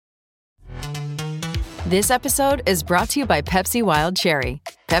This episode is brought to you by Pepsi Wild Cherry.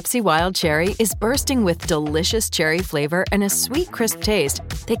 Pepsi Wild Cherry is bursting with delicious cherry flavor and a sweet, crisp taste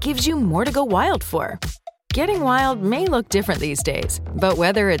that gives you more to go wild for. Getting wild may look different these days, but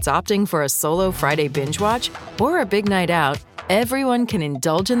whether it's opting for a solo Friday binge watch or a big night out, everyone can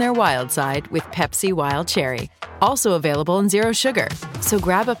indulge in their wild side with Pepsi Wild Cherry. Also available in Zero Sugar. So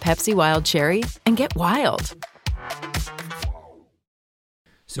grab a Pepsi Wild Cherry and get wild.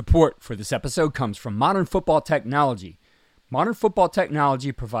 Support for this episode comes from Modern Football Technology. Modern Football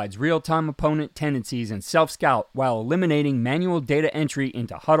Technology provides real-time opponent tendencies and self-scout while eliminating manual data entry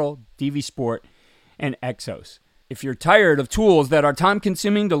into Huddle, DV Sport, and Exos. If you're tired of tools that are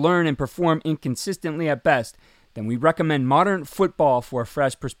time-consuming to learn and perform inconsistently at best, then we recommend Modern Football for a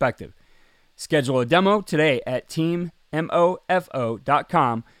fresh perspective. Schedule a demo today at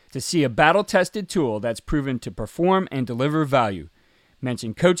teammofo.com to see a battle-tested tool that's proven to perform and deliver value.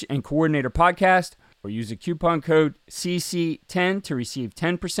 Mention Coach and Coordinator Podcast or use the coupon code CC10 to receive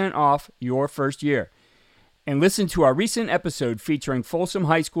 10% off your first year. And listen to our recent episode featuring Folsom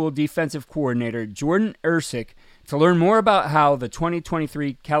High School defensive coordinator Jordan Ersick to learn more about how the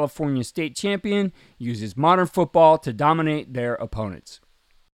 2023 California State Champion uses modern football to dominate their opponents.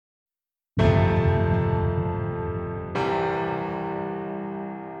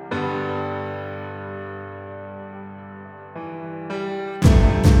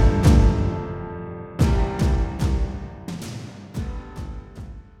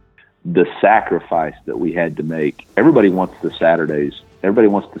 The sacrifice that we had to make. Everybody wants the Saturdays. Everybody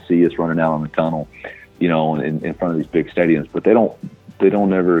wants to see us running out on the tunnel, you know, in front of these big stadiums. But they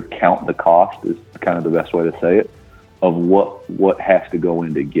don't ever count the cost, is kind of the best way to say it, of what has to go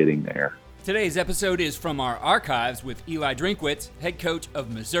into getting there. Today's episode is from our archives with Eli Drinkwitz, head coach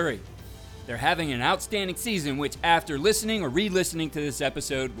of Missouri. They're having an outstanding season, which after listening or re-listening to this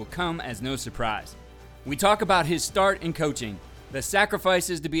episode will come as no surprise. We talk about his start in coaching, the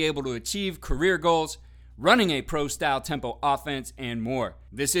sacrifices to be able to achieve career goals, running a pro-style tempo offense, and more.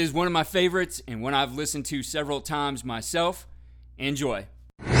 This is one of my favorites and one I've listened to several times myself. Enjoy.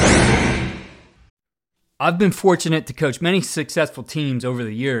 I've been fortunate to coach many successful teams over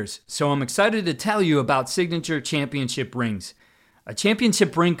the years, so I'm excited to tell you about Signature Championship Rings, a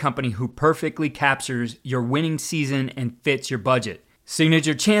championship ring company who perfectly captures your winning season and fits your budget.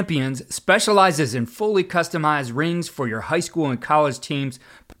 Signature Champions specializes in fully customized rings for your high school and college teams,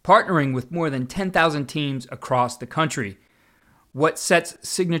 partnering with more than 10,000 teams across the country. What sets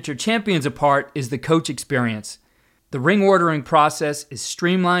Signature Champions apart is the coach experience. The ring ordering process is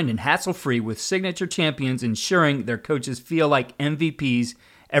streamlined and hassle-free, with Signature Champions ensuring their coaches feel like MVPs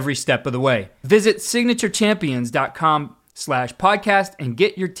every step of the way. Visit signaturechampions.com/podcast and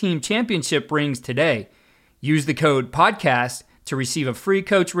get your team championship rings today. Use the code PODCAST to receive a free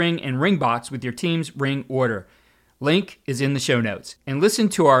coach ring and ring box with your team's ring order. Link is in the show notes. And listen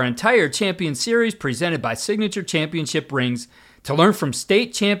to our entire Champion Series presented by Signature Championship Rings to learn from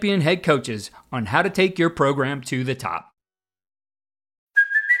state champion head coaches on how to take your program to the top.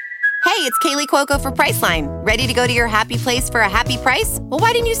 Hey, it's Kaylee Cuoco for Priceline. Ready to go to your happy place for a happy price? Well,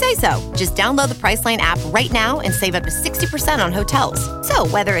 why didn't you say so? Just download the Priceline app right now and save up to 60% on hotels. So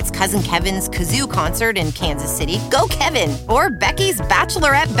whether it's Cousin Kevin's Kazoo Concert in Kansas City, go Kevin, or Becky's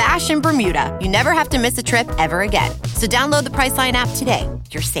Bachelorette Bash in Bermuda, you never have to miss a trip ever again. So download the Priceline app today.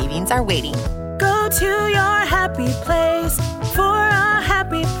 Your savings are waiting. Go to your happy place for a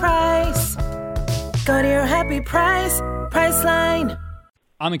happy price. Go to your happy price, Priceline.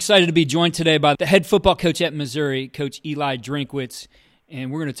 I'm excited to be joined today by the head football coach at Missouri, Coach Eli Drinkwitz,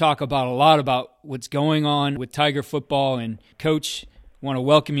 and we're going to talk about a lot about what's going on with Tiger football. And Coach, I want to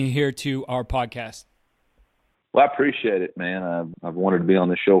welcome you here to our podcast. Well, I appreciate it, man. I've wanted to be on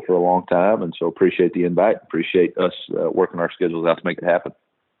this show for a long time, and so appreciate the invite. Appreciate us working our schedules out to make it happen.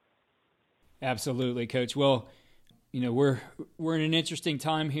 Absolutely, Coach. Well, you know, we're in an interesting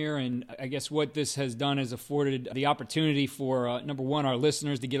time here, and I guess what this has done is afforded the opportunity for, number one, our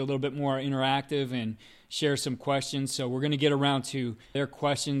listeners to get a little bit more interactive and share some questions. So we're going to get around to their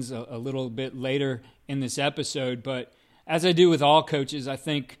questions a little bit later in this episode. But as I do with all coaches, I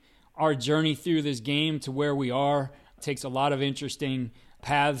think our journey through this game to where we are takes a lot of interesting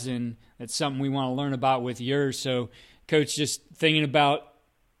paths, and that's something we want to learn about with yours. So, Coach, just thinking about,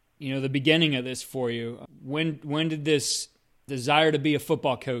 you know, the beginning of this for you. When did this desire to be a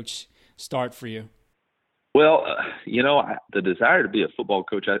football coach start for you? Well, the desire to be a football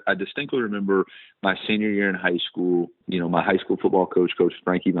coach, I distinctly remember my senior year in high school. You know, my high school football coach, Coach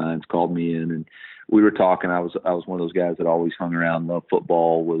Frankie Vines, called me in, and we were talking. I was one of those guys that always hung around, loved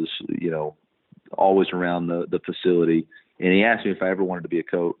football, was, you know, always around the facility. And he asked me if I ever wanted to be a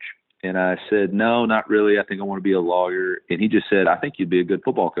coach. And I said, no, not really. I think I want to be a lawyer. And he just said, I think you'd be a good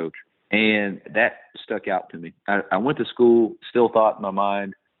football coach. And that stuck out to me. I went to school, still thought in my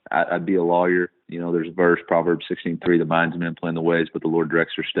mind I'd be a lawyer. There's a verse, Proverbs 16:3, the minds of men plan the ways, but the Lord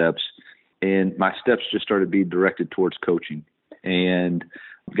directs their steps. And my steps just started being directed towards coaching. And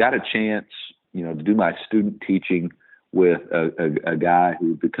got a chance, to do my student teaching with a guy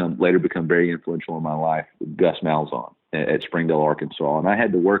who later become very influential in my life, Gus Malzahn at Springdale, Arkansas. And I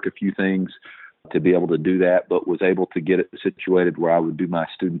had to work a few things to be able to do that, but was able to get it situated where I would do my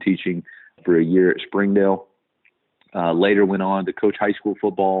student teaching for a year at Springdale. Later went on to coach high school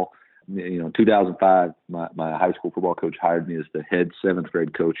football. In 2005, my high school football coach hired me as the head 7th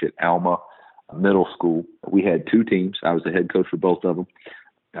grade coach at Alma Middle School. We had 2 teams. I was the head coach for both of them.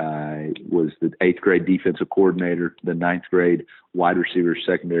 I was the 8th grade defensive coordinator, the 9th grade wide receiver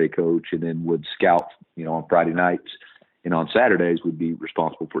secondary coach, and then would scout, on Friday nights. And on Saturdays, would be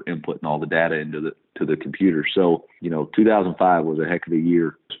responsible for inputting all the data into the computer. So, 2005 was a heck of a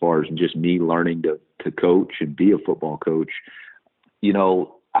year as far as just me learning to coach and be a football coach.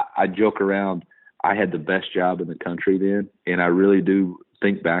 I joke around, I had the best job in the country then, and I really do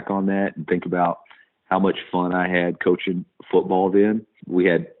think back on that and think about how much fun I had coaching football then. We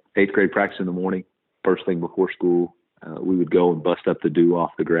had 8th grade practice in the morning, first thing before school. We would go and bust up the dew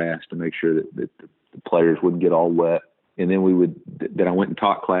off the grass to make sure that the players wouldn't get all wet. And then then I went and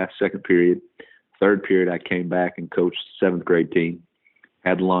taught class, 2nd period. 3rd period, I came back and coached 7th grade team,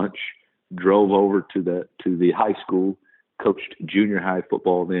 had lunch, drove over to the high school, coached junior high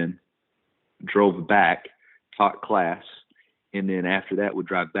football then, drove back, taught class, and then after that would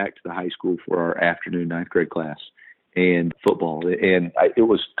drive back to the high school for our afternoon 9th grade class and football. And it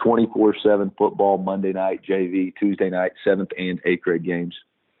was 24/7 football, Monday night, JV, Tuesday night, 7th and 8th grade games.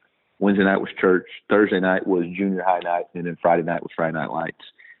 Wednesday night was church. Thursday night was junior high night. And then Friday night was Friday Night Lights.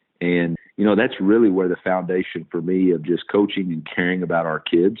 And, that's really where the foundation for me of just coaching and caring about our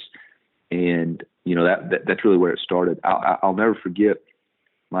kids. And, that's really where it started. I'll never forget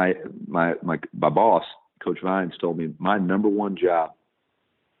my boss, Coach Vines, told me my number one job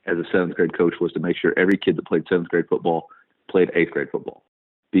as a 7th grade coach was to make sure every kid that played 7th grade football played 8th grade football,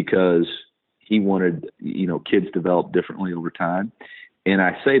 because he wanted, kids develop differently over time. And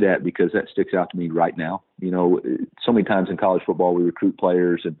I say that because that sticks out to me right now. So many times in college football, we recruit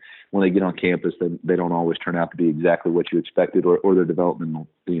players, and when they get on campus, they don't always turn out to be exactly what you expected, or their developmental,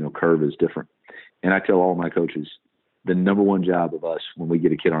 curve is different. And I tell all my coaches, the number one job of us when we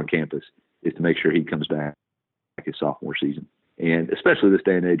get a kid on campus is to make sure he comes back his sophomore season. And especially this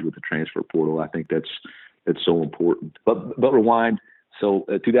day and age with the transfer portal, I think that's so important. But rewind. So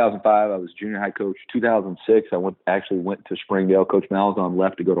 2005, I was junior high coach. 2006, I went to Springdale. Coach Malzahn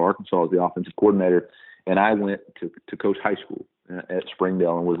left to go to Arkansas as the offensive coordinator, and I went to coach high school at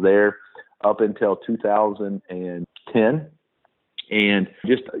Springdale and was there up until 2010. And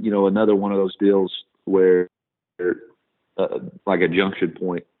just, another one of those deals where like a junction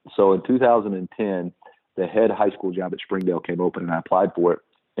point. So in 2010, the head high school job at Springdale came open, and I applied for it.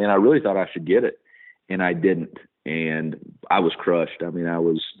 And I really thought I should get it, and I didn't. And I was crushed. I mean, I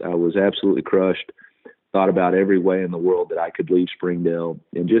was absolutely crushed. Thought about every way in the world that I could leave Springdale,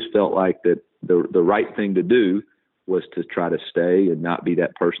 and just felt like that the right thing to do was to try to stay and not be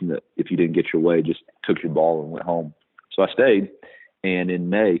that person that, if you didn't get your way, just took your ball and went home. So I stayed. And in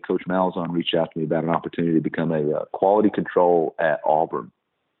May, Coach Malzahn reached out to me about an opportunity to become a quality control at Auburn.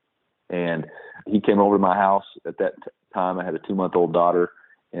 And he came over to my house. At that time, I had a 2-month-old daughter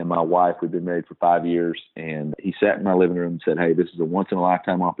and my wife. We'd been married for 5 years. And he sat in my living room and said, "Hey, this is a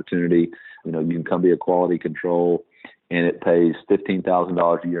once-in-a-lifetime opportunity. You can come be a quality control, and it pays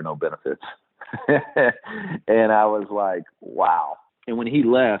 $15,000 a year, no benefits." And I was like, wow. And when he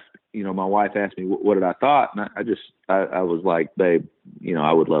left, my wife asked me, what did I thought? And I was like, "Babe,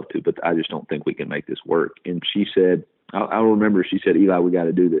 I would love to, but I just don't think we can make this work." And she said, I remember she said, "Eli, we got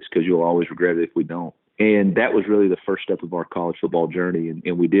to do this because you'll always regret it if we don't." And that was really the first step of our college football journey.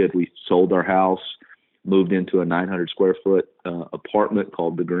 And we did. We sold our house, moved into a 900 square foot apartment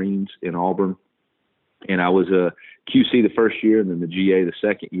called The Greens in Auburn. And I was a QC the first year and then the GA the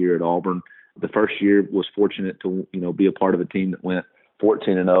second year at Auburn. The first year was fortunate to, be a part of a team that went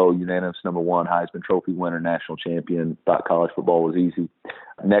 14-0, unanimous #1, Heisman Trophy winner, national champion. Thought college football was easy.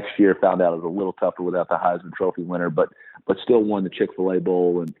 Next year, found out it was a little tougher without the Heisman Trophy winner, but still won the Chick-fil-A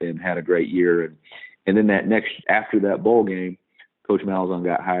Bowl and had a great year. And then after that bowl game, Coach Malzahn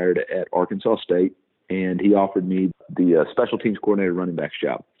got hired at Arkansas State, and he offered me the special teams coordinator running backs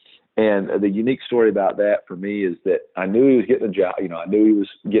job. And the unique story about that for me is that I knew he was getting the job. I knew he was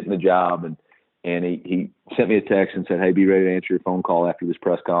getting the job, And he sent me a text and said, hey, be ready to answer your phone call after this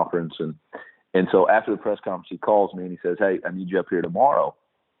press conference. And so after the press conference, he calls me and he says, hey, I need you up here tomorrow.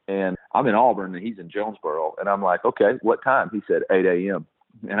 And I'm in Auburn and he's in Jonesboro. And I'm like, okay, what time? He said 8 a.m.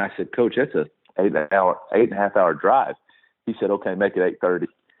 And I said, Coach, that's a 8.5 hour drive. He said, okay, make it 8:30.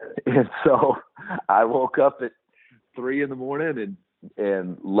 And so I woke up at 3 in the morning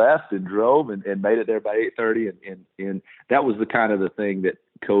and left and drove and made it there by 8:30. And that was the kind of the thing that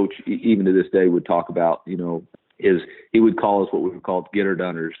Coach, even to this day, would talk about, is he would call us what we would call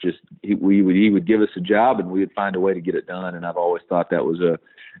getter-doners. Just he would give us a job and we would find a way to get it done. And I've always thought that was a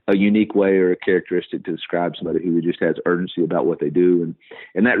unique way or a characteristic to describe somebody who just has urgency about what they do.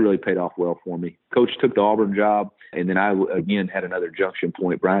 And that really paid off well for me. Coach took the Auburn job. And then I, again, had another junction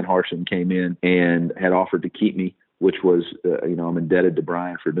point. Brian Harsin came in and had offered to keep me, which was, I'm indebted to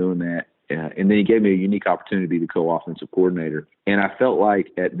Brian for doing that. And then he gave me a unique opportunity to be the co-offensive coordinator. And I felt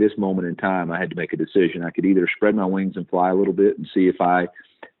like at this moment in time, I had to make a decision. I could either spread my wings and fly a little bit and see if I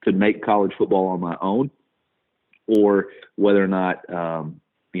could make college football on my own, or whether or not,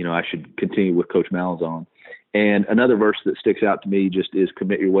 I should continue with Coach Malzahn. And another verse that sticks out to me just is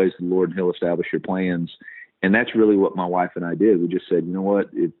commit your ways to the Lord and he'll establish your plans. And that's really what my wife and I did. We just said, you know what,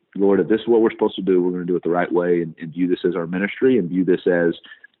 Lord, if this is what we're supposed to do, we're going to do it the right way and view this as our ministry and view this as,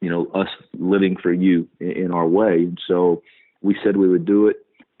 us living for you in our way. And so we said we would do it.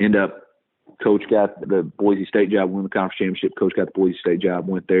 Coach got the Boise State job, won the conference championship. Coach got the Boise State job,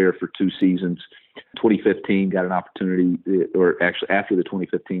 went there for 2 seasons. 2015 got an opportunity, or actually after the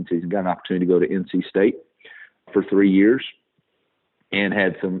 2015 season, got an opportunity to go to NC State for 3 years and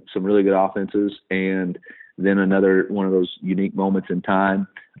had some really good offenses. And then another one of those unique moments in time,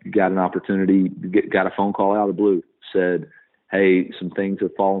 got an opportunity, got a phone call out of the blue, said, hey, some things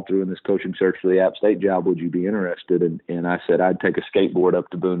have fallen through in this coaching search for the App State job. Would you be interested? And I said, I'd take a skateboard up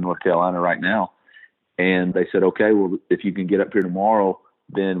to Boone, North Carolina right now. And they said, okay, well, if you can get up here tomorrow,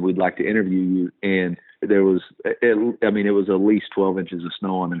 then we'd like to interview you. And there was, it was at least 12 inches of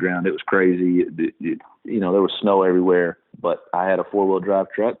snow on the ground. It was crazy. There was snow everywhere, but I had a 4-wheel drive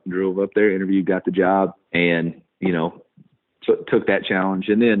truck, drove up there, interviewed, got the job, and, took that challenge.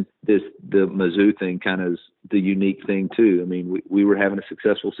 And then the Mizzou thing kind of is the unique thing too. I mean, we were having a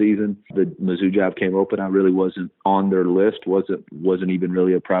successful season. The Mizzou job came open. I really wasn't on their list, wasn't even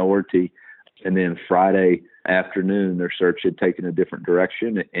really a priority. And then Friday afternoon, their search had taken a different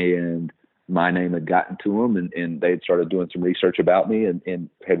direction and my name had gotten to them and they had started doing some research about me and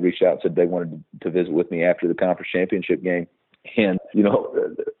had reached out and said they wanted to visit with me after the conference championship game. And,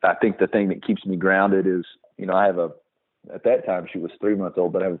 I think the thing that keeps me grounded is, I have at that time she was 3 months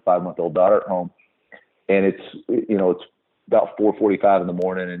old, but I have a 5-month-old daughter at home. And it's about 4:45 in the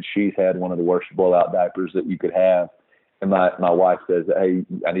morning and she's had one of the worst blowout diapers that you could have. And my wife says, hey,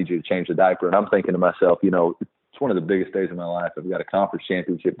 I need you to change the diaper. And I'm thinking to myself, it's one of the biggest days of my life. I've got a conference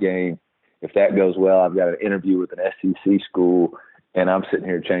championship game. If that goes well, I've got an interview with an SEC school and I'm sitting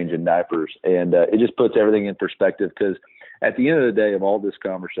here changing diapers. And it just puts everything in perspective because at the end of the day of all this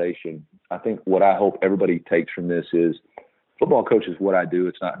conversation, I think what I hope everybody takes from this is football coach is what I do.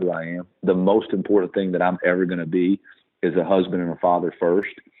 It's not who I am. The most important thing that I'm ever going to be is a husband and a father first.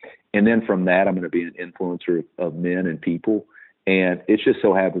 And then from that, I'm going to be an influencer of men and people. And it just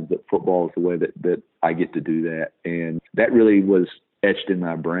so happens that football is the way that I get to do that. And that really was etched in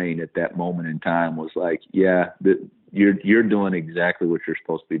my brain at that moment in time was like, yeah, you're doing exactly what you're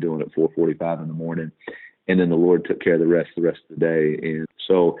supposed to be doing at 4:45 in the morning. And then the Lord took care of the rest of the day. And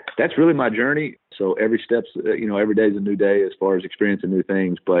so that's really my journey. So every day is a new day as far as experiencing new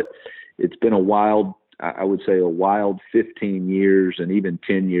things. But it's been a wild 15 years and even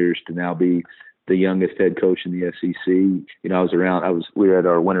 10 years to now be the youngest head coach in the SEC. We were at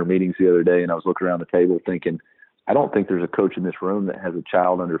our winter meetings the other day and I was looking around the table thinking, I don't think there's a coach in this room that has a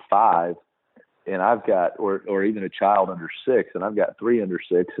child under 5 and I've got, or even a child under 6 and I've got 3 under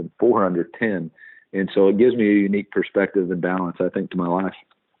 6 and 4 under 10. And so it gives me a unique perspective and balance, I think, to my life.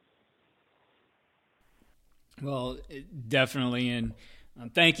 Well, definitely. And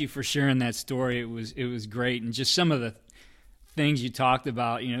thank you for sharing that story. It was great. And just some of the things you talked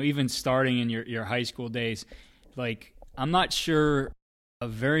about, even starting in your high school days, like I'm not sure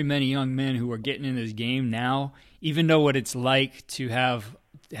of very many young men who are getting in this game now, even know what it's like to have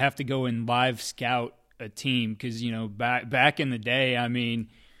to go and live scout a team. Because, back in the day,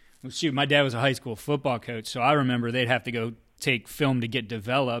 my dad was a high school football coach, so I remember they'd have to go take film to get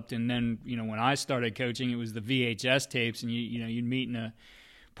developed. And then, when I started coaching, it was the VHS tapes, and you'd meet in a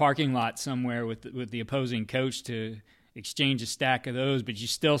parking lot somewhere with the opposing coach to exchange a stack of those, but you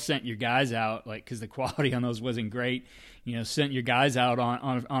still sent your guys out, like, because the quality on those wasn't great. Sent your guys out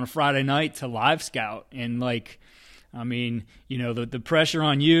on a Friday night to live scout, and like, I mean, the pressure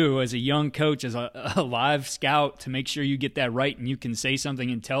on you as a young coach, as a live scout, to make sure you get that right and you can say something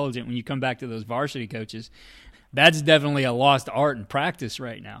intelligent when you come back to those varsity coaches. That's definitely a lost art in practice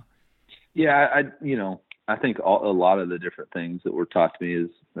right now. Yeah, I think a lot of the different things that were taught to me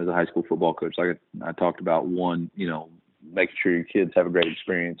as a high school football coach, like I talked about, one, making sure your kids have a great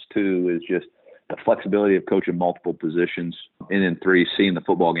experience. Two is just the flexibility of coaching multiple positions. And then three, seeing the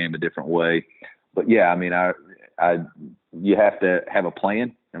football game a different way. But yeah, I mean, you have to have a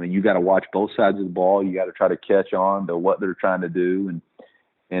plan. I mean, you got to watch both sides of the ball. You got to try to catch on to what they're trying to do.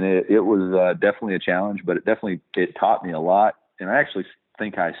 And it was definitely a challenge, but it taught me a lot. And I actually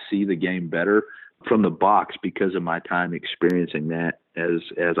think I see the game better from the box because of my time experiencing that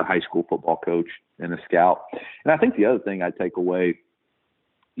as a high school football coach and a scout. And I think the other thing I take away,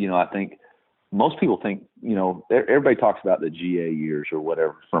 I think most people think, everybody talks about the GA years or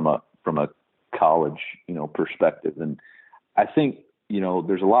whatever from a college, perspective. And I think,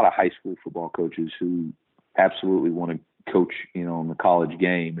 there's a lot of high school football coaches who absolutely want to coach, in the college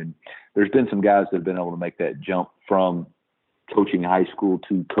game. And there's been some guys that have been able to make that jump from coaching high school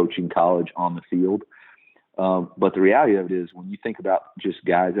to coaching college on the field. But the reality of it is, when you think about just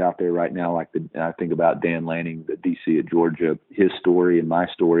guys out there right now, I think about Dan Lanning, the DC at Georgia, his story and my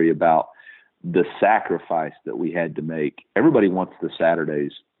story about the sacrifice that we had to make. Everybody wants the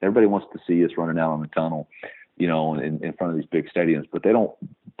Saturdays. Everybody wants to see us running out on the tunnel, in front of these big stadiums, but they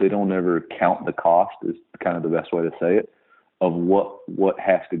don't ever count the cost, is kind of the best way to say it, of what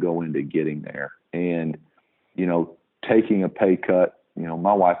has to go into getting there. And, taking a pay cut,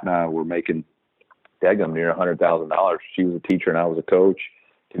 my wife and I were making daggum near $100,000. She was a teacher and I was a coach.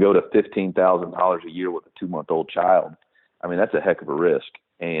 To go to $15,000 a year with a 2-month-old child, I mean, that's a heck of a risk.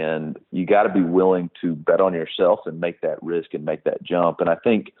 And you got to be willing to bet on yourself and make that risk and make that jump. And I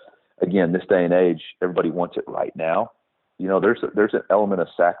think, again, this day and age, everybody wants it right now. There's an element of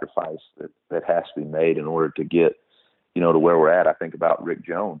sacrifice that has to be made in order to get, to where we're at. I think about Rick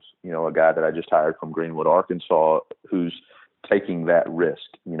Jones, a guy that I just hired from Greenwood, Arkansas, who's taking that risk.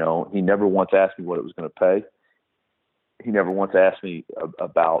 He never once asked me what it was going to pay. He never once asked me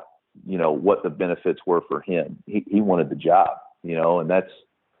about, what the benefits were for him. He wanted the job, and that's,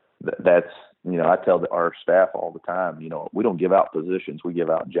 I tell our staff all the time, we don't give out positions, we give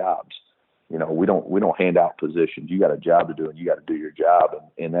out jobs. We don't hand out positions. You got a job to do, and you got to do your job.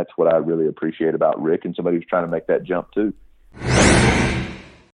 And that's what I really appreciate about Rick and somebody who's trying to make that jump too.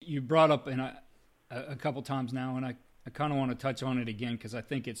 You brought up a couple times now, and I kind of want to touch on it again because I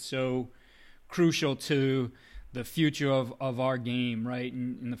think it's so crucial to the future of our game, right?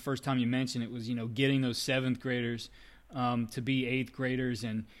 And the first time you mentioned it was, getting those 7th graders to be 8th graders.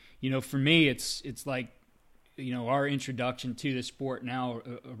 And, for me, it's like, our introduction to the sport now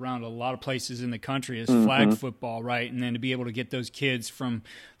around a lot of places in the country is flag football, right? And then to be able to get those kids from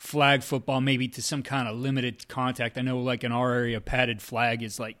flag football maybe to some kind of limited contact. I know, like, in our area, padded flag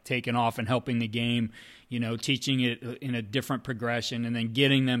is like taking off and helping the game, teaching it in a different progression, and then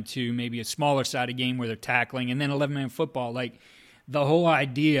getting them to maybe a smaller side of game where they're tackling, and then 11-man football. Like, the whole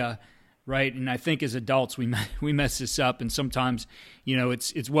idea, right? And I think as adults we mess this up, and sometimes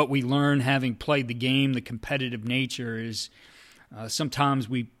it's what we learn having played the game. The competitive nature is sometimes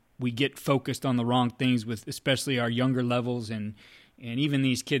we get focused on the wrong things with especially our younger levels, and even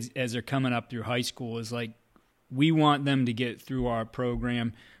these kids as they're coming up through high school. Is like, we want them to get through our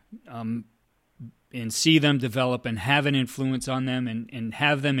program and see them develop and have an influence on them, and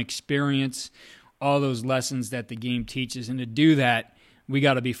have them experience all those lessons that the game teaches. And to do that, we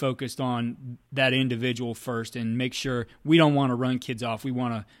got to be focused on that individual first and make sure we don't want to run kids off. We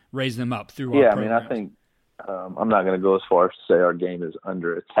want to raise them up through our programs. I think I'm not going to go as far as to say our game is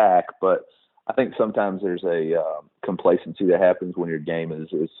under attack, but I think sometimes there's a complacency that happens when your game is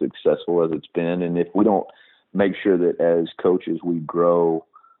as successful as it's been. And if we don't make sure that as coaches we grow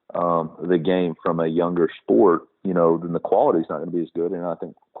the game from a younger sport, then the quality is not going to be as good. And I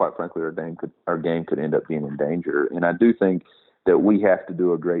think, quite frankly, our game could end up being in danger. And I do think that we have to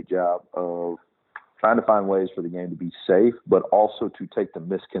do a great job of trying to find ways for the game to be safe, but also to take the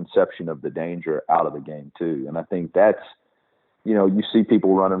misconception of the danger out of the game too. And I think that's, you see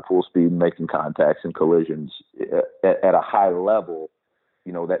people running full speed, making contacts and collisions at a high level,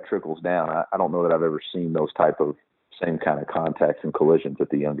 that trickles down. I don't know that I've ever seen those type of same kind of contacts and collisions at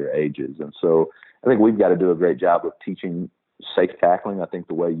the younger ages. And so I think we've got to do a great job of teaching safe tackling. I think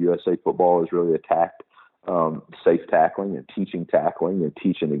the way USA football has really attacked safe tackling and teaching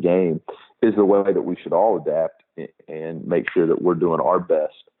the game is the way that we should all adapt and make sure that we're doing our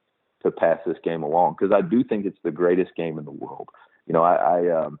best to pass this game along. Because I do think it's the greatest game in the world. You know,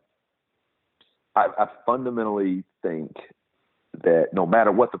 I fundamentally think that no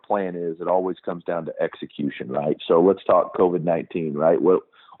matter what the plan is, it always comes down to execution, right? So let's talk COVID-19, right? What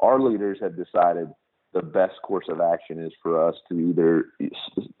our leaders have decided the best course of action is for us to either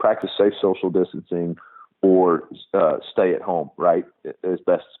practice safe social distancing or stay at home, right, as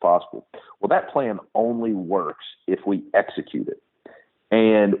best as possible. Well, that plan only works if we execute it.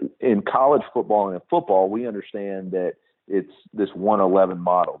 And in college football and in football, we understand that it's this 1-11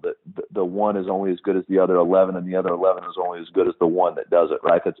 model, that the one is only as good as the other 11, and the other 11 is only as good as the one that does it,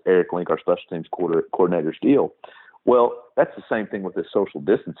 right? That's Eric Link, our special teams coordinator's deal. Well, that's the same thing with this social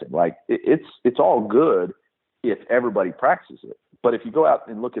distancing. Like, it's all good if everybody practices it. But if you go out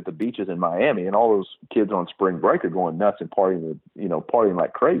and look at the beaches in Miami and all those kids on spring break are going nuts and partying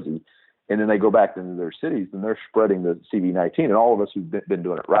like crazy, and then they go back into their cities and they're spreading the CV-19, and all of us who've been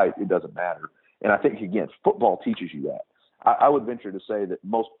doing it right, it doesn't matter. And I think, again, football teaches you that. I would venture to say that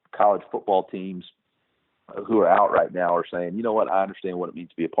most college football teams who are out right now are saying, you know what, I understand what it means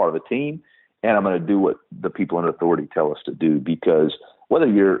to be a part of a team, and I'm going to do what the people in authority tell us to do. Because whether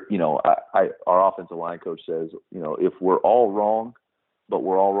you're, our offensive line coach says, if we're all wrong, but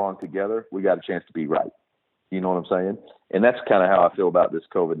we're all wrong together, we got a chance to be right. You know what I'm saying? And that's kind of how I feel about this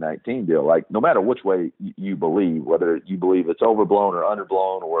COVID-19 deal. Like, no matter which way you believe, whether you believe it's overblown or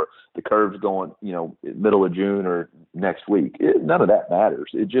underblown, or the curve's going, middle of June or next week, none of that matters.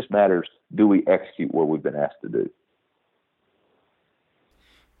 It just matters, do we execute what we've been asked to do?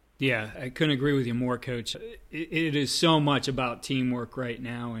 Yeah, I couldn't agree with you more, Coach. It is so much about teamwork right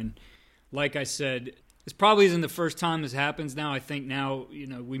now. And like I said, this probably isn't the first time this happens now. I think now,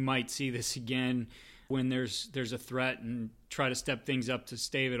 we might see this again when there's a threat and try to step things up to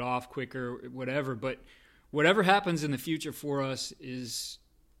stave it off quicker, whatever. But whatever happens in the future for us is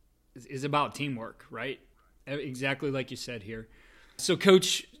about teamwork, right? Exactly like you said here. So,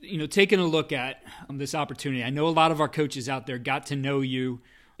 Coach, taking a look at this opportunity, I know a lot of our coaches out there got to know you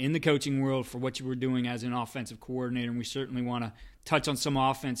in the coaching world for what you were doing as an offensive coordinator, and we certainly want to touch on some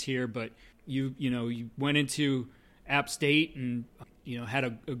offense here. But you went into App State and had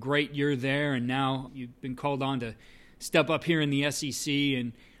a great year there, and now you've been called on to step up here in the SEC,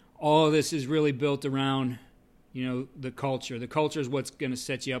 and all of this is really built around, the culture. The culture is what's going to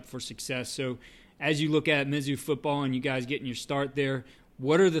set you up for success. So as you look at Mizzou football and you guys getting your start there,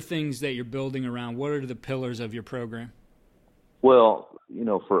 what are the things that you're building around? What are the pillars of your program? Well,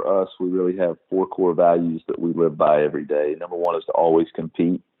 for us, we really have 4 core values that we live by every day. Number 1 is to always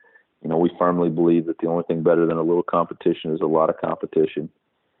compete. We firmly believe that the only thing better than a little competition is a lot of competition.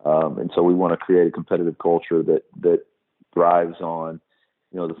 And so we want to create a competitive culture that thrives on,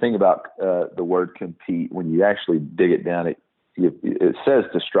 the thing about the word compete, when you actually dig it down, it says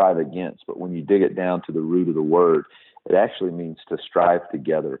to strive against, but when you dig it down to the root of the word, it actually means to strive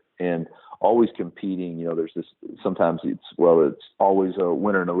together. And always competing, there's this, sometimes it's always a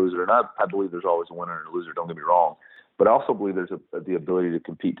winner and a loser. And I believe there's always a winner and a loser, don't get me wrong. But I also believe there's the ability to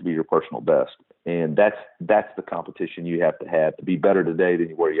compete to be your personal best. And that's the competition you have to be better today than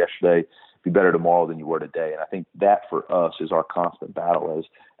you were yesterday, be better tomorrow than you were today. And I think that for us is our constant battle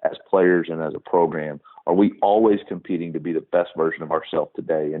as players and as a program. Are we always competing to be the best version of ourselves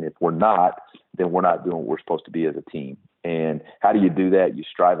today? And if we're not, then we're not doing what we're supposed to be as a team. And how do you do that? You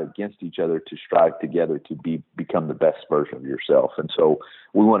strive against each other to strive together to become the best version of yourself. And so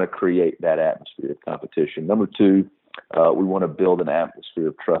we want to create that atmosphere of competition. Number 2, we want to build an atmosphere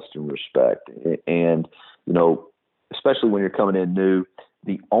of trust and respect. And, especially when you're coming in new,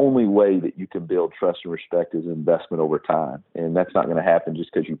 the only way that you can build trust and respect is investment over time. And that's not going to happen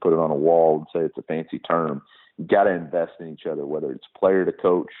just because you put it on a wall and say it's a fancy term. You've got to invest in each other, whether it's player to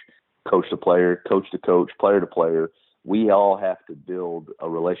coach, coach to player, coach to coach, player to player. We all have to build a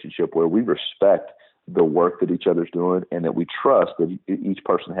relationship where we respect the work that each other's doing and that we trust that each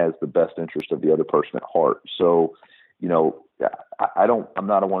person has the best interest of the other person at heart. So, I'm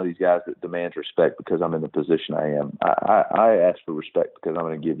not one of these guys that demands respect because I'm in the position I am. I ask for respect because I'm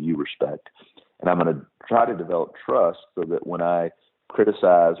going to give you respect. And I'm going to try to develop trust so that when I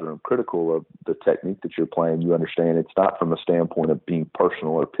criticize or am critical of the technique that you're playing, you understand it's not from a standpoint of being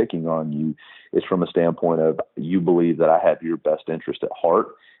personal or picking on you. It's from a standpoint of you believe that I have your best interest at heart,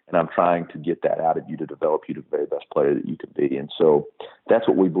 and I'm trying to get that out of you to develop you to the very best player that you can be. And so that's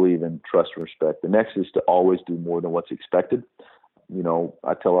what we believe in, trust and respect. The next is to always do more than what's expected.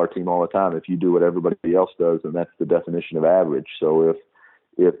 I tell our team all the time, if you do what everybody else does, then that's the definition of average. So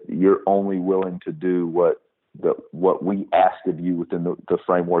if you're only willing to do what what we ask of you within the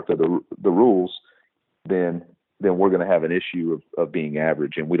framework of the rules, then we're going to have an issue of being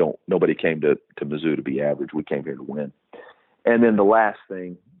average. And nobody came to Mizzou to be average. We came here to win. And then the last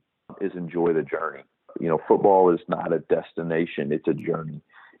thing is enjoy the journey. Football is not a destination, it's a journey.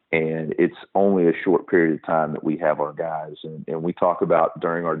 And it's only a short period of time that we have our guys. And we talk about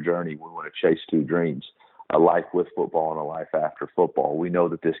during our journey, we want to chase two dreams, a life with football and a life after football. We know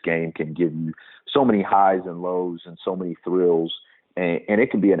that this game can give you so many highs and lows and so many thrills, and it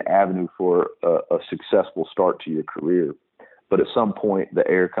can be an avenue for a successful start to your career. But at some point, the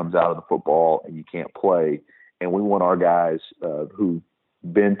air comes out of the football and you can't play. And we want our guys who've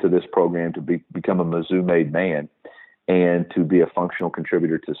been to this program to become a Mizzou-made man and to be a functional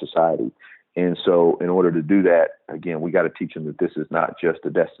contributor to society. And so in order to do that, again, we got to teach them that this is not just a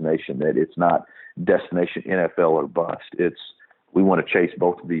destination, that it's not destination NFL or bust. We want to chase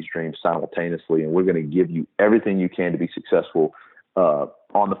both of these dreams simultaneously, and we're going to give you everything you can to be successful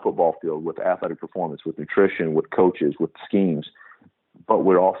on the football field with athletic performance, with nutrition, with coaches, with schemes. But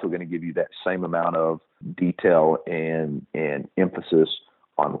we're also going to give you that same amount of detail and emphasis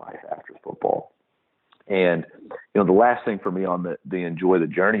on life after football. And, the last thing for me on the enjoy the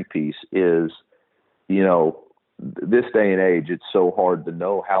journey piece is, this day and age, it's so hard to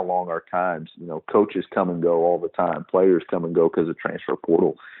know how long our times, coaches come and go all the time. Players come and go because of transfer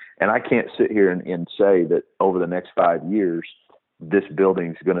portal. And I can't sit here and say that over the next 5 years, this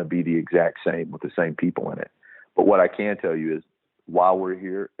building's going to be the exact same with the same people in it. But what I can tell you is while we're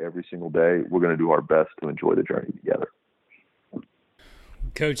here every single day, we're going to do our best to enjoy the journey together.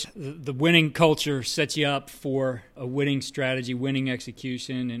 Coach, the winning culture sets you up for a winning strategy, winning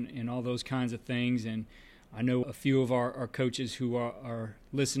execution, and all those kinds of things. And I know a few of our coaches who are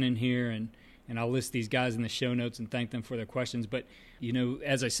listening here, and I'll list these guys in the show notes and thank them for their questions. But,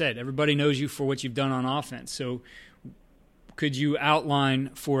 as I said, everybody knows you for what you've done on offense. So could you outline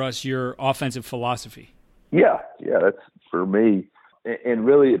for us your offensive philosophy? Yeah, that's for me. And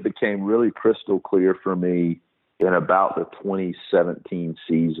really, it became really crystal clear for me in about the 2017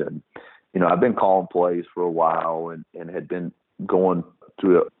 season. I've been calling plays for a while and had been going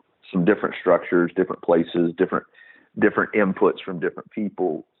through some different structures, different places, different inputs from different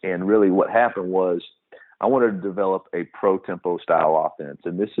people. And really what happened was I wanted to develop a pro-tempo style offense.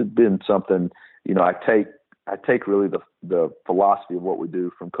 And this had been something, I take really the philosophy of what we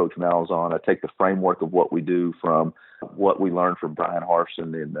do from Coach Malzahn. I take the framework of what we do from what we learned from Brian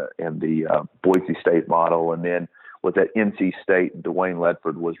Harsin and the Boise State model. And then with that NC State, Dwayne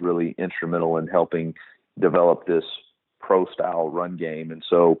Ledford was really instrumental in helping develop this pro-style run game. And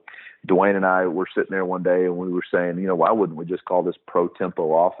so Dwayne and I were sitting there one day and we were saying, why wouldn't we just call this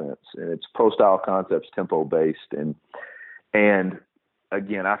pro-tempo offense? And it's pro-style concepts, tempo-based. And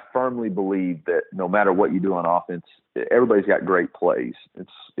again, I firmly believe that no matter what you do on offense, everybody's got great plays.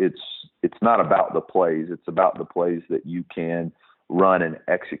 It's not about the plays. It's about the plays that you can run and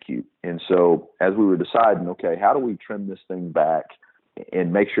execute. And so as we were deciding, okay, how do we trim this thing back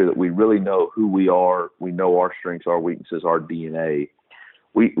and make sure that we really know who we are, we know our strengths, our weaknesses, our DNA,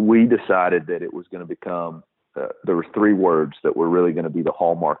 we decided that it was going to become, there were 3 words that were really going to be the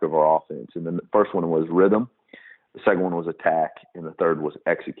hallmark of our offense. And then the first one was rhythm. The second one was attack, and the third was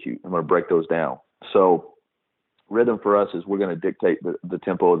execute. I'm going to break those down. So rhythm for us is we're going to dictate the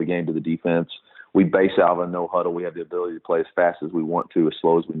tempo of the game to the defense. We base out of a no huddle. We have the ability to play as fast as we want to, as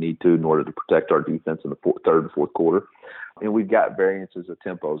slow as we need to in order to protect our defense in the third and fourth quarter. And we've got variances of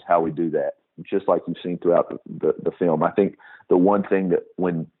tempos, how we do that, just like you've seen throughout the film. I think the one thing that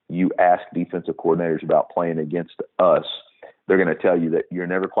when you ask defensive coordinators about playing against us, they're going to tell you that you're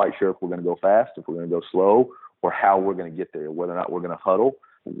never quite sure if we're going to go fast, if we're going to go slow, or how we're going to get there, whether or not we're going to huddle.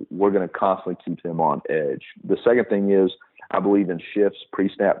 We're going to constantly keep them on edge. The second thing is I believe in shifts,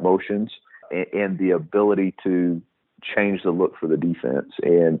 pre-snap motions, and the ability to change the look for the defense.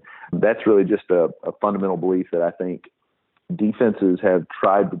 And that's really just a fundamental belief that I think defenses have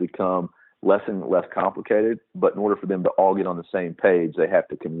tried to become less and less complicated, but in order for them to all get on the same page, they have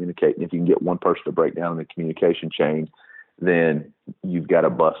to communicate. And if you can get one person to break down the communication chain, then you've got a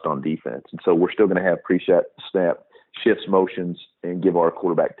bust on defense. And so we're still going to have pre-snap shifts, motions, and give our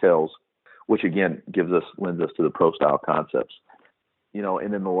quarterback tells, which again lends us to the pro-style concepts.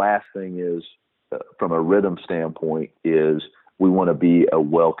 And then the last thing is, from a rhythm standpoint, is we want to be a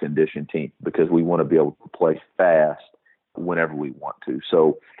well-conditioned team because we want to be able to play fast whenever we want to.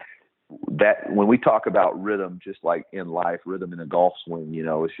 So that when we talk about rhythm, just like in life, rhythm in a golf swing,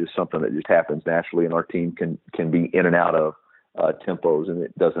 it's just something that just happens naturally, and our team can be in and out of tempos, and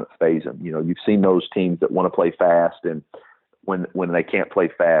it doesn't phase them. You've seen those teams that want to play fast and when they can't play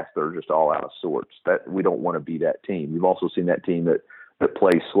fast, they're just all out of sorts. That we don't want to be that team. You've also seen that team that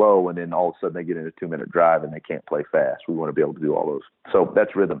plays slow, and then all of a sudden they get in a 2-minute drive and they can't play fast. We want to be able to do all those. So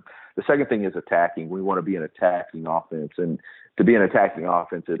that's rhythm. The second thing is attacking. We want to be an attacking offense, and to be an attacking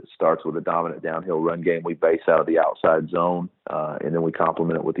offense, it starts with a dominant downhill run game. We base out of the outside zone, and then we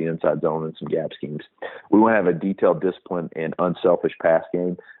complement it with the inside zone and some gap schemes. We want to have a detailed, disciplined, and unselfish pass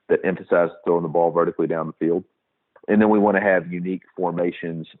game that emphasizes throwing the ball vertically down the field. And then we want to have unique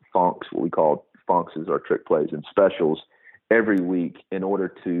formations, funks, what we call funks is our trick plays, and specials every week in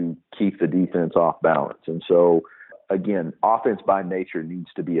order to keep the defense off balance. And so, again, offense by nature needs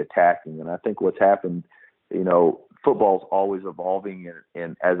to be attacking. And I think what's happened, football's always evolving,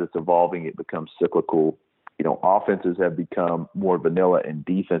 and as it's evolving, it becomes cyclical. Offenses have become more vanilla, and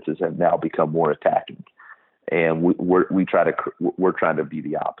defenses have now become more attacking. And we're trying to be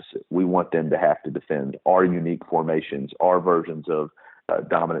the opposite. We want them to have to defend our unique formations, our versions of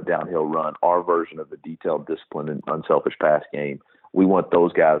dominant downhill run, our version of the detailed, disciplined, and unselfish pass game. We want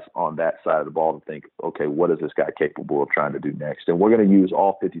those guys on that side of the ball to think, okay, what is this guy capable of trying to do next? And we're going to use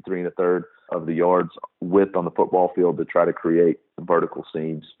all 53 1/3 of the yards width on the football field to try to create vertical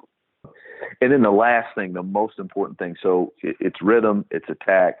seams. And then the last thing, the most important thing, so it's rhythm, it's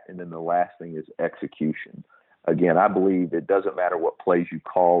attack, and then the last thing is execution. Again, I believe it doesn't matter what plays you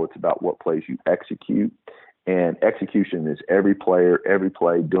call, it's about what plays you execute. And execution is every player, every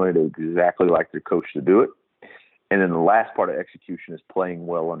play, doing it exactly like their coach to do it. And then the last part of execution is playing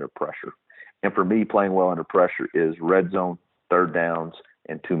well under pressure. And for me, playing well under pressure is red zone, third downs,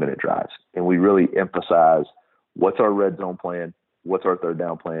 and 2-minute drives. And we really emphasize what's our red zone plan, what's our third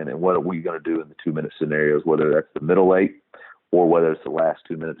down plan, and what are we going to do in the 2-minute scenarios, whether that's the middle eight or whether it's the last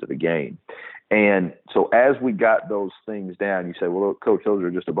 2 minutes of the game. And so as we got those things down, you say, well, Coach, those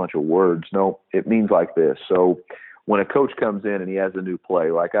are just a bunch of words. No, it means like this. So when a coach comes in and he has a new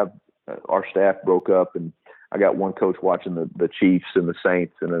play, like our staff broke up, and I got one coach watching the Chiefs and the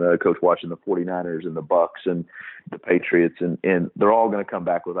Saints, and another coach watching the 49ers and the Bucks and the Patriots, and they're all going to come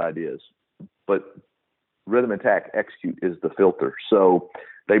back with ideas. But rhythm, attack, execute is the filter. So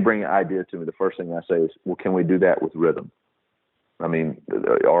they bring an idea to me. The first thing I say is, well, can we do that with rhythm? I mean,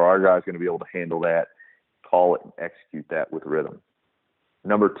 are our guys going to be able to handle that, call it, and execute that with rhythm?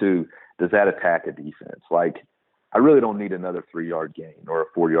 Number two, does that attack a defense? Like, I really don't need another 3-yard gain or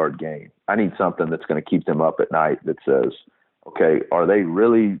a 4-yard gain. I need something that's going to keep them up at night that says, okay, are they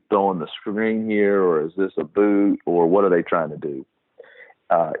really throwing the screen here, or is this a boot, or what are they trying to do?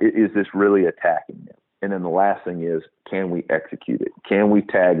 Is this really attacking them? And then the last thing is, can we execute it? Can we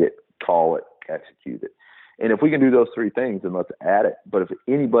tag it, call it, execute it? And if we can do those three things, then let's add it. But if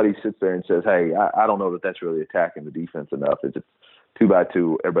anybody sits there and says, hey, I don't know that that's really attacking the defense enough, it's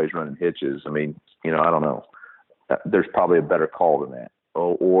 2x2, everybody's running hitches. I mean, I don't know. There's probably a better call than that.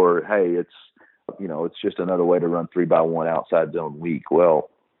 Or hey, it's just another way to run 3x1 outside zone weak.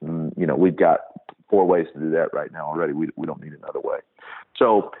 Well, we've got 4 ways to do that right now already. We don't need another way.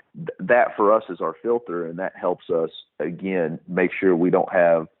 So that for us is our filter, and that helps us, again, make sure we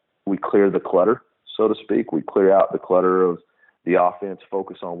clear the clutter, so to speak. We clear out the clutter of the offense,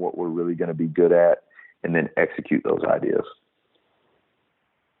 focus on what we're really going to be good at, and then execute those ideas.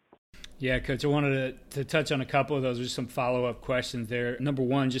 Yeah, Coach, I wanted to touch on a couple of those. Just some follow-up questions there. Number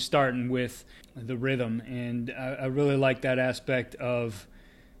one, just starting with the rhythm. And I really like that aspect of,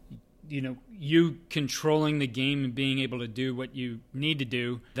 you controlling the game and being able to do what you need to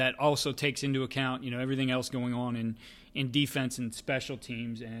do. That also takes into account, everything else going on in defense and special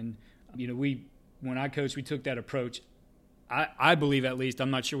teams. And, when I coached, we took that approach. I believe, at least, I'm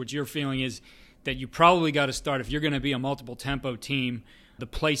not sure what your feeling is, that you probably got to start, if you're going to be a multiple tempo team, the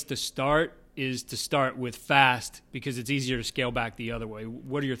place to start is to start with fast, because it's easier to scale back the other way.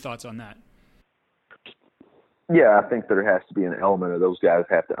 What are your thoughts on that? Yeah, I think there has to be an element of those guys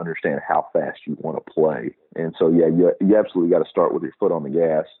have to understand how fast you want to play. And so, yeah, you absolutely got to start with your foot on the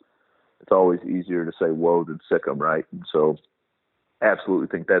gas. It's always easier to say whoa than sick 'em, right? And so absolutely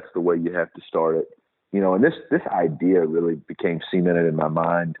think that's the way you have to start it. And this idea really became cemented in my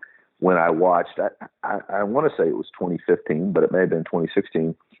mind when I watched, I want to say it was 2015, but it may have been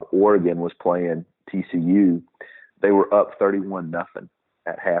 2016. Oregon was playing TCU. They were up 31-0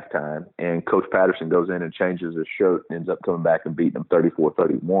 at halftime, and Coach Patterson goes in and changes his shirt and ends up coming back and beating them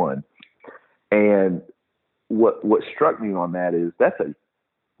 34-31. And what struck me on that is that's a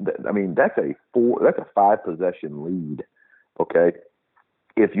 5-possession lead. Okay,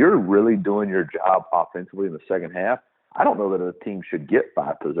 if you're really doing your job offensively in the second half, I don't know that a team should get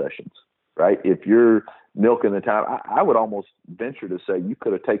 5 possessions, right? If you're milking the time, I would almost venture to say you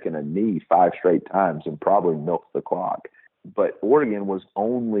could have taken a knee 5 straight times and probably milked the clock. but Oregon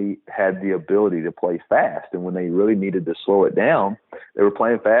had the ability to play fast. And when they really needed to slow it down, they were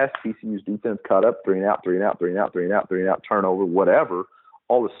playing fast. TCU's defense caught up, 3 and out, turnover, whatever.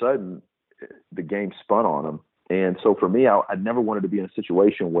 All of a sudden, the game spun on them. And so for me, I never wanted to be in a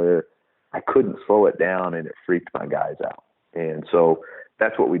situation where I couldn't slow it down and it freaked my guys out. And so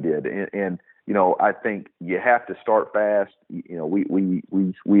that's what we did. And I think you have to start fast. We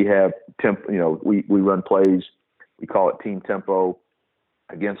have we run plays. We call it team tempo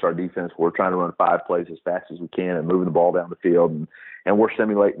against our defense. We're trying to run 5 plays as fast as we can and moving the ball down the field. And we're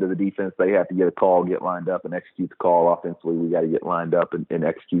simulating to the defense. They have to get a call, get lined up, and execute the call. Offensively, we got to get lined up and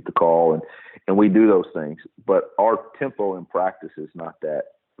execute the call. And we do those things. But our tempo in practice is not that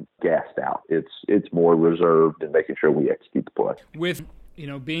gassed out. It's more reserved and making sure we execute the play. With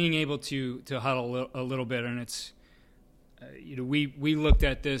being able to huddle a little bit, and it's we looked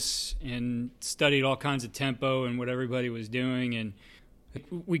at this and studied all kinds of tempo and what everybody was doing, and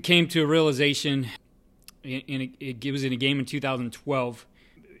we came to a realization. It was in a game in 2012.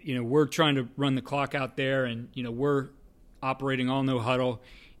 We're trying to run the clock out there, and we're operating all no huddle,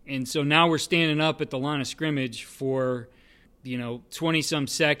 and so now we're standing up at the line of scrimmage for 20-some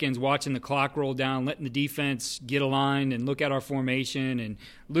seconds, watching the clock roll down, letting the defense get aligned and look at our formation, and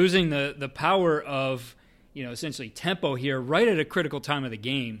losing the power of essentially tempo here right at a critical time of the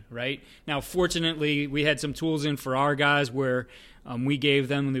game, right? Now, fortunately, we had some tools in for our guys where we gave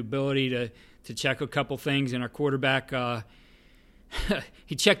them the ability to check a couple things, and our quarterback,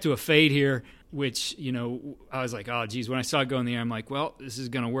 he checked to a fade here, which, I was like, oh, geez, when I saw it go in the air, I'm like, well, this is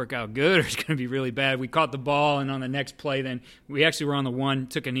going to work out good or it's going to be really bad. We caught the ball, and on the next play, then we actually were on the one,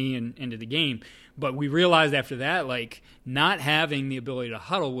 took a knee and into the game. But we realized after that, not having the ability to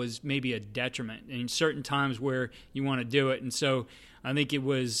huddle was maybe a detriment in certain times where you want to do it. And so I think it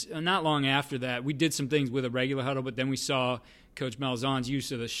was not long after that, we did some things with a regular huddle, but then we saw Coach Malzahn's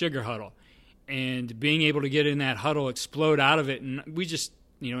use of the sugar huddle. And being able to get in that huddle, explode out of it, and we just –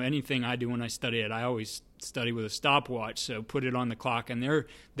 anything I do when I study it, I always study with a stopwatch, so put it on the clock. And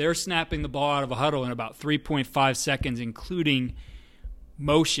they're snapping the ball out of a huddle in about 3.5 seconds, including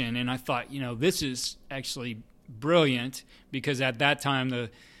motion. And I thought, this is actually brilliant, because at that time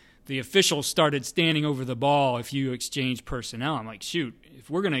the officials started standing over the ball if you exchange personnel. I'm like, shoot, if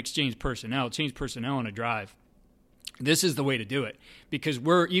we're going to exchange personnel, change personnel on a drive. This is the way to do it, because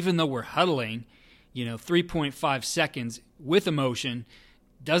even though we're huddling, 3.5 seconds with emotion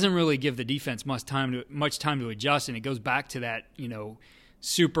doesn't really give the defense much time to adjust, and it goes back to that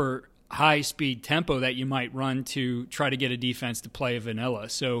super high speed tempo that you might run to try to get a defense to play vanilla.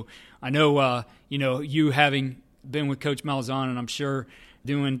 So I know you having been with Coach Malzahn, and I'm sure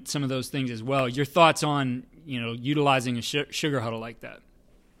doing some of those things as well. Your thoughts on utilizing a sugar huddle like that?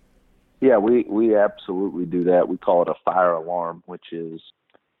 Yeah, we absolutely do that. We call it a fire alarm, which is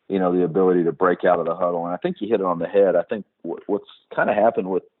the ability to break out of the huddle. And I think you hit it on the head. I think what's kind of happened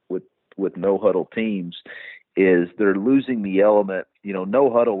with no huddle teams is they're losing the element.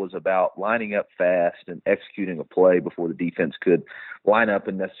 No huddle was about lining up fast and executing a play before the defense could line up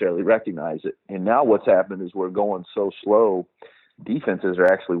and necessarily recognize it. And now what's happened is we're going so slow, defenses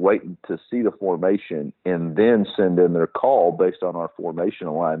are actually waiting to see the formation and then send in their call based on our formation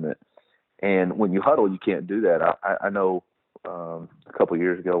alignment. And when you huddle, you can't do that. I know a couple of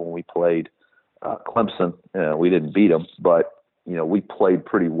years ago when we played Clemson, we didn't beat them, but we played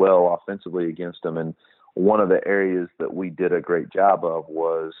pretty well offensively against them. And one of the areas that we did a great job of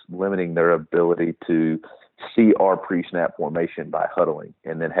was limiting their ability to see our pre-snap formation by huddling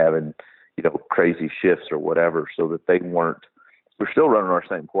and then having crazy shifts or whatever, so that we're still running our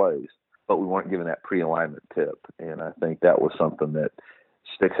same plays, but we weren't given that pre-alignment tip. And I think that was something that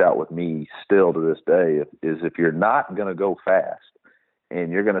sticks out with me still to this day, is if you're not going to go fast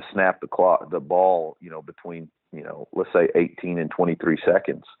and you're going to snap the ball, between, let's say 18 and 23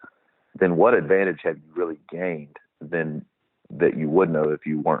 seconds, then what advantage have you really gained than that you would know if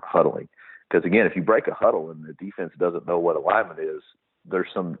you weren't huddling? Because again, if you break a huddle and the defense doesn't know what alignment is, there's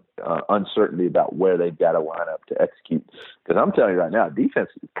some uncertainty about where they've got to line up to execute. Because I'm telling you right now, defense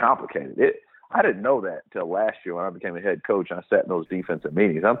is complicated. I didn't know that until last year when I became a head coach and I sat in those defensive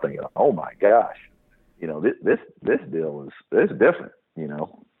meetings. I'm thinking, oh my gosh, this deal is different,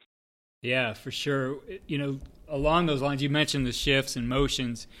 Yeah, for sure. Along those lines, you mentioned the shifts and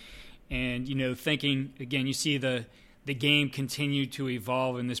motions, and thinking again, you see the game continue to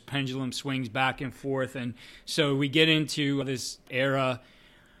evolve and this pendulum swings back and forth, and so we get into this era.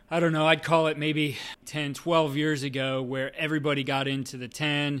 I don't know, I'd call it maybe 10, 12 years ago, where everybody got into the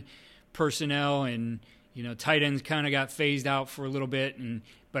 10 personnel, and tight ends kind of got phased out for a little bit, and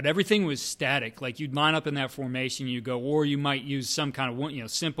but everything was static. Like you'd line up in that formation, you go, or you might use some kind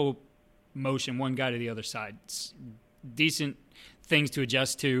of simple motion, one guy to the other side. It's decent things to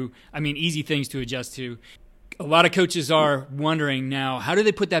adjust to. I mean, easy things to adjust to. A lot of coaches are wondering now, how do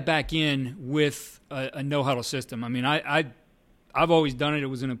they put that back in with a no-huddle system? I mean, I've always done it. It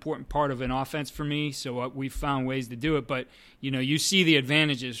was an important part of an offense for me, so we've found ways to do it. But, you see the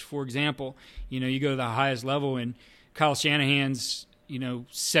advantages. For example, you go to the highest level, and Kyle Shanahan's,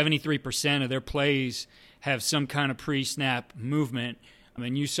 73% of their plays have some kind of pre-snap movement. I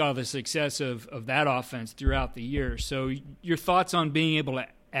mean, you saw the success of that offense throughout the year. So your thoughts on being able to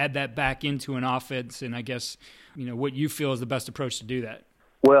add that back into an offense, and I guess, what you feel is the best approach to do that?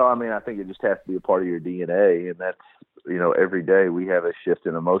 Well, I mean, I think it just has to be a part of your DNA, and that's, every day we have a shift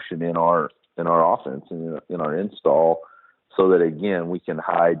in emotion in our offense and in our install, so that again we can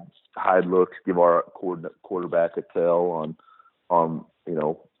hide looks, give our quarterback a tell on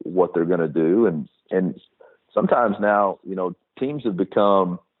what they're going to do, and sometimes now teams have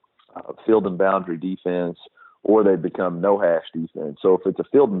become field and boundary defense, or they've become no hash defense. So if it's a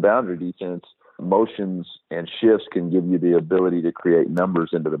field and boundary defense, motions and shifts can give you the ability to create numbers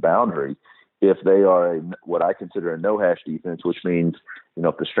into the boundary. If they are what I consider a no hash defense, which means,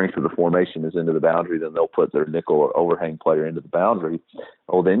 if the strength of the formation is into the boundary, then they'll put their nickel or overhang player into the boundary.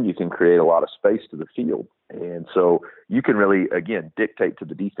 Well, then you can create a lot of space to the field. And so you can really, again, dictate to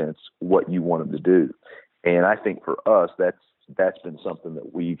the defense what you want them to do. And I think for us, that's been something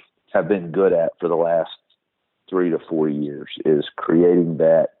that we have been good at for the last 3 to 4 years, is creating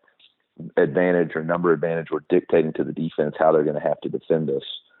that advantage or number advantage, or dictating to the defense how they're going to have to defend us,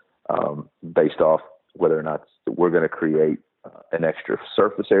 based off whether or not we're going to create an extra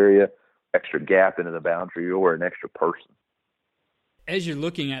surface area, extra gap into the boundary, or an extra person. As you're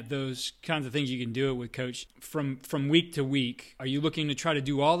looking at those kinds of things you can do it with, Coach, from week to week, are you looking to try to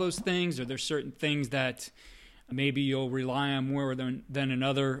do all those things? Are there certain things that maybe you'll rely on more than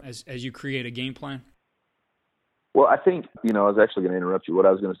another as you create a game plan? Well, I think, I was actually going to interrupt you. What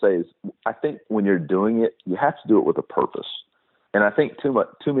I was going to say is, I think when you're doing it, you have to do it with a purpose. And I think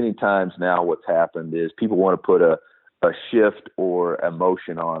too many times now what's happened is people want to put a shift or a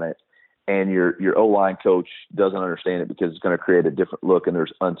motion on it, and your O-line coach doesn't understand it because it's going to create a different look, and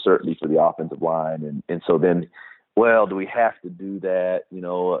there's uncertainty for the offensive line. And so then, well, do we have to do that?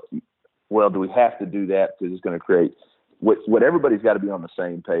 Well, do we have to do that because it's going to create what everybody's got to be on the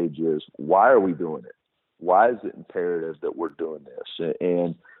same page is, why are we doing it? Why is it imperative that we're doing this?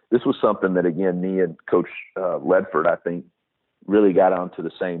 And this was something that, again, me and Coach Ledford, I think, really got onto the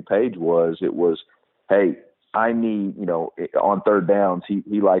same page. It was, hey, I need, on third downs,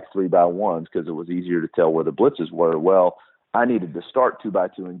 he liked 3x1s because it was easier to tell where the blitzes were. Well, I needed to start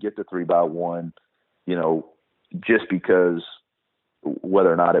 2x2 and get to 3x1, just because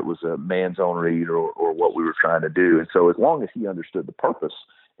whether or not it was a man zone read or what we were trying to do. And so as long as he understood the purpose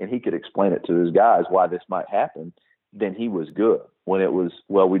and he could explain it to his guys why this might happen, then he was good. When it was,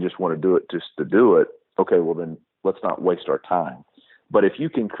 well, we just want to do it just to do it, okay, well then let's not waste our time. But if you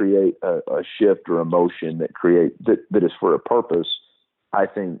can create a shift or a motion that is for a purpose, I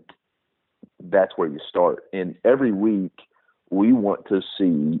think that's where you start. And every week we want to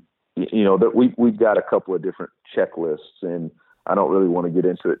see, that we've got a couple of different checklists, and I don't really want to get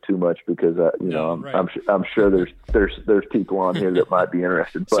into it too much because I'm sure there's people on here that might be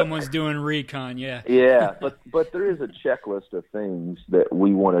interested. But, someone's doing recon, yeah. Yeah, but there is a checklist of things that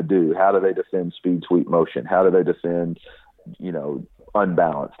we want to do. How do they defend speed sweep motion? How do they defend,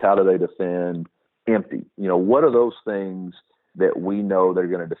 unbalanced? How do they defend empty? What are those things that we know they're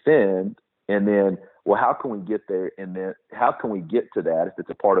going to defend? And then, well, how can we get there? And then how can we get to that if it's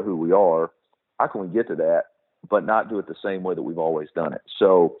a part of who we are? How can we get to that, but not do it the same way that we've always done it?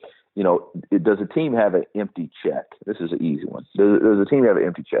 So, does a team have an empty check? This is an easy one. Does a team have an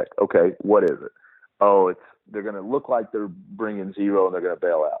empty check? Okay, what is it? Oh, they're going to look like they're bringing zero and they're going to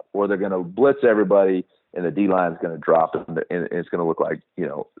bail out, or they're going to blitz everybody and the D-line is going to drop and it's going to look like,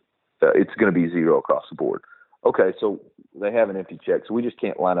 it's going to be zero across the board. Okay, so they have an empty check, so we just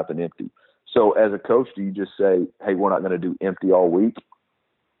can't line up an empty. So as a coach, do you just say, hey, we're not going to do empty all week?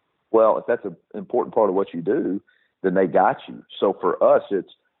 Well, if that's an important part of what you do, then they got you. So for us, it's,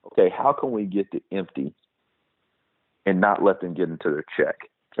 okay, how can we get to empty and not let them get into their check?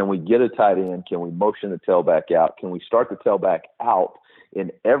 Can we get a tight end? Can we motion the tailback out? Can we start the tailback out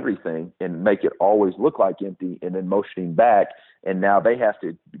in everything and make it always look like empty, and then motioning back, and now they have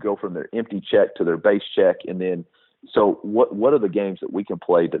to go from their empty check to their base check? And then, so what are the games that we can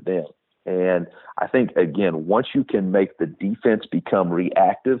play to them? And I think, again, once you can make the defense become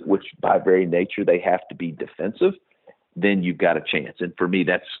reactive, which by very nature they have to be defensive, then you've got a chance. And for me,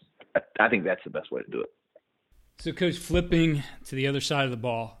 I think that's the best way to do it. So, Coach, flipping to the other side of the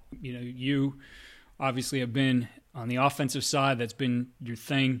ball, you obviously have been on the offensive side. That's been your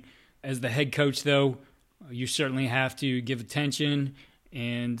thing. As the head coach, though, you certainly have to give attention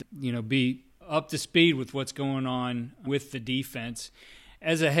and, be up to speed with what's going on with the defense.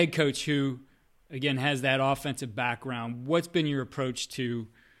 As a head coach who, again, has that offensive background, what's been your approach to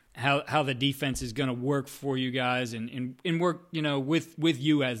how the defense is going to work for you guys and work, with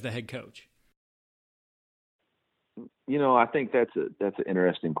you as the head coach? I think that's an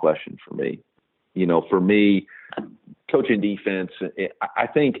interesting question for me. For me, coaching defense, I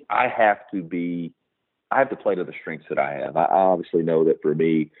think I have to play to the strengths that I have. I obviously know that for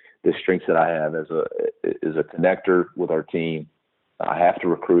me, the strengths that I have as a connector with our team, I have to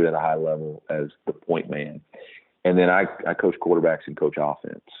recruit at a high level as the point man. And then I coach quarterbacks and coach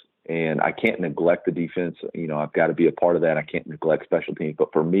offense. And I can't neglect the defense. I've got to be a part of that. I can't neglect special teams.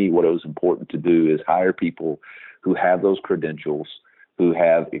 But for me, what it was important to do is hire people who have those credentials, who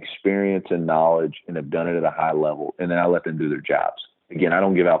have experience and knowledge and have done it at a high level. And then I let them do their jobs. Again, I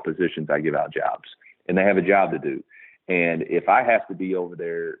don't give out positions. I give out jobs. And they have a job to do. And if I have to be over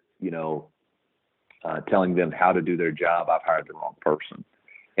there, telling them how to do their job, I've hired the wrong person.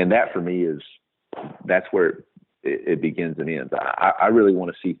 And that for me that's where it begins and ends. I really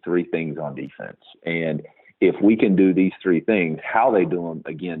want to see three things on defense. And if we can do these three things, how they do them,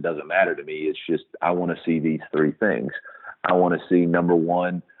 again, doesn't matter to me. It's just I want to see these three things. I want to see, number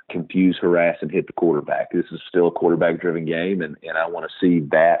one, confuse, harass, and hit the quarterback. This is still a quarterback-driven game, and I want to see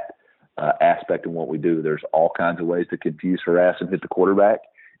that aspect of what we do. There's all kinds of ways to confuse, harass, and hit the quarterback,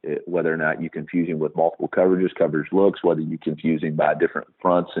 whether or not you confuse him with multiple coverages, coverage looks, whether you confuse him by different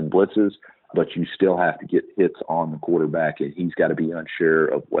fronts and blitzes, but you still have to get hits on the quarterback, and he's got to be unsure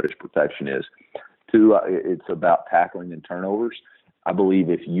of what his protection is. Two, it's about tackling and turnovers. I believe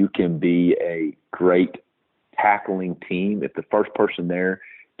if you can be a great tackling team, if the first person there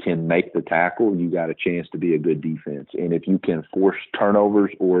can make the tackle, you got a chance to be a good defense. And if you can force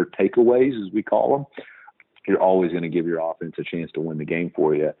turnovers or takeaways, as we call them, you're always going to give your offense a chance to win the game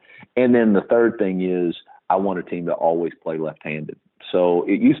for you. And then the third thing is I want a team to always play left-handed. So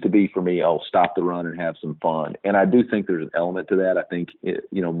it used to be for me, stop the run and have some fun. And I do think there's an element to that. I think,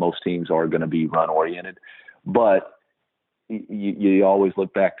 most teams are going to be run-oriented. But you always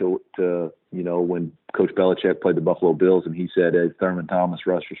look back to when Coach Belichick played the Buffalo Bills and he said, hey, Thurman Thomas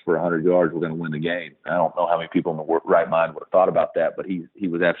rushes for 100 yards, we're going to win the game. I don't know how many people in the right mind would have thought about that, but he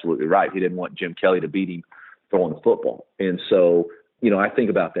was absolutely right. He didn't want Jim Kelly to beat him throwing the football. And so, I think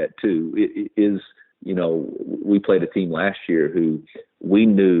about that too. We played a team last year who we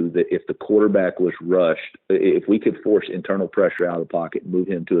knew that if the quarterback was rushed, if we could force internal pressure out of the pocket and move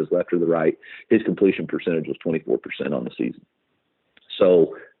him to his left or the right, his completion percentage was 24% on the season.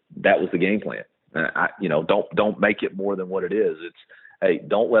 So that was the game plan. Don't make it more than what it is. It's, hey,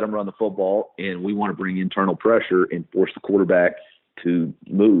 don't let them run the football, and we want to bring internal pressure and force the quarterback to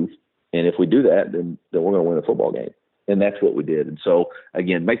move. And if we do that, then we're going to win the football game. And that's what we did. And so,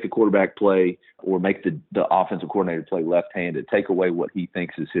 again, make the quarterback play or make the offensive coordinator play left-handed, take away what he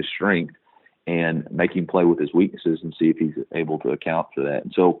thinks is his strength and make him play with his weaknesses and see if he's able to account for that.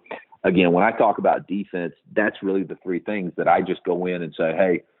 And so, again, when I talk about defense, that's really the three things that I just go in and say,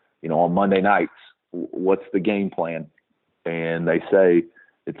 hey, on Monday nights, what's the game plan? And they say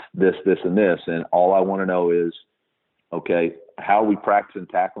it's this, this, and this. And all I want to know is, okay, how are we practicing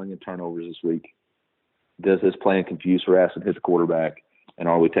tackling and turnovers this week? Does this plan confuse, harass, and hit the quarterback? And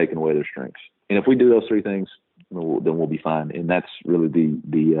are we taking away their strengths? And if we do those three things, then we'll be fine. And that's really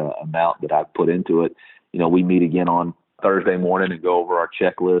the amount that I've put into it. We meet again on Thursday morning and go over our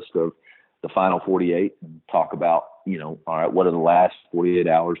checklist of the final 48 and talk about, all right, what are the last 48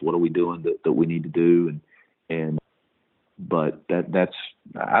 hours? What are we doing that we need to do? But that's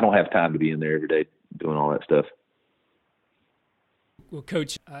I don't have time to be in there every day doing all that stuff. Well,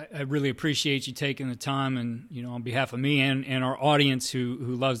 Coach, I really appreciate you taking the time and, on behalf of me and our audience who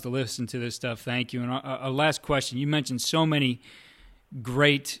loves to listen to this stuff, thank you. And our last question, you mentioned so many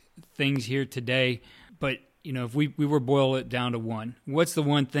great things here today, but, if we were boil it down to one, what's the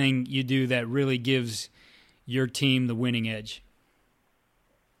one thing you do that really gives your team the winning edge?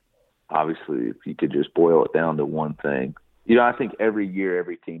 Obviously, if you could just boil it down to one thing. I think every year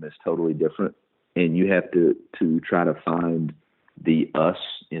every team is totally different, and you have to try to find the us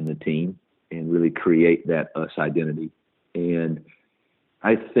in the team and really create that us identity. And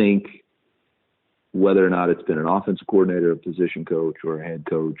I think whether or not it's been an offensive coordinator, a position coach, or a head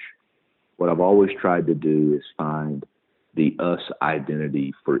coach, what I've always tried to do is find the us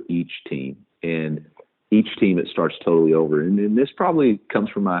identity for each team. And each team it starts totally over. And this probably comes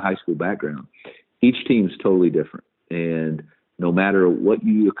from my high school background. Each team's totally different. And no matter what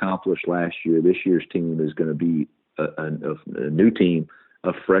you accomplished last year, this year's team is going to be a new team,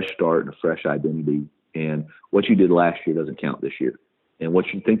 a fresh start, and a fresh identity. And what you did last year doesn't count this year. And what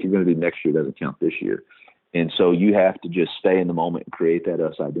you think you're going to do next year doesn't count this year. And so you have to just stay in the moment and create that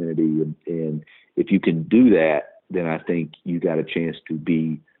us identity. And if you can do that, then I think you got a chance to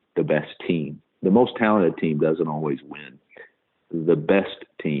be the best team. The most talented team doesn't always win. The best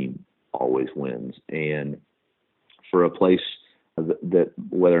team always wins. And for a place that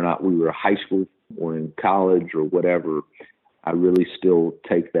whether or not we were high school or in college or whatever, I really still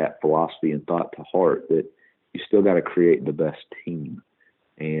take that philosophy and thought to heart that you still got to create the best team.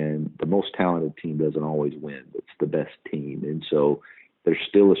 And the most talented team doesn't always win. It's the best team. And so there's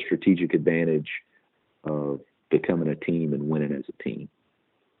still a strategic advantage of becoming a team and winning as a team.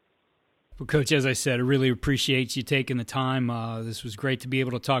 Well, Coach, as I said, I really appreciate you taking the time. This was great to be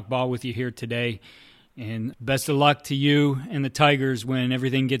able to talk ball with you here today. And best of luck to you and the Tigers when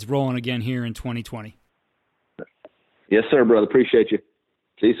everything gets rolling again here in 2020. Yes, sir, brother. Appreciate you.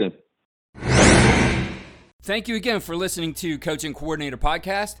 See you soon. Thank you again for listening to Coaching Coordinator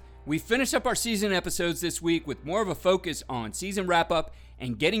Podcast. We finish up our season episodes this week with more of a focus on season wrap-up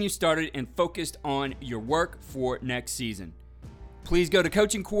and getting you started and focused on your work for next season. Please go to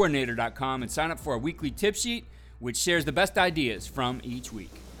coachingcoordinator.com and sign up for our weekly tip sheet, which shares the best ideas from each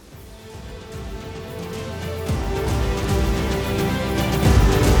week.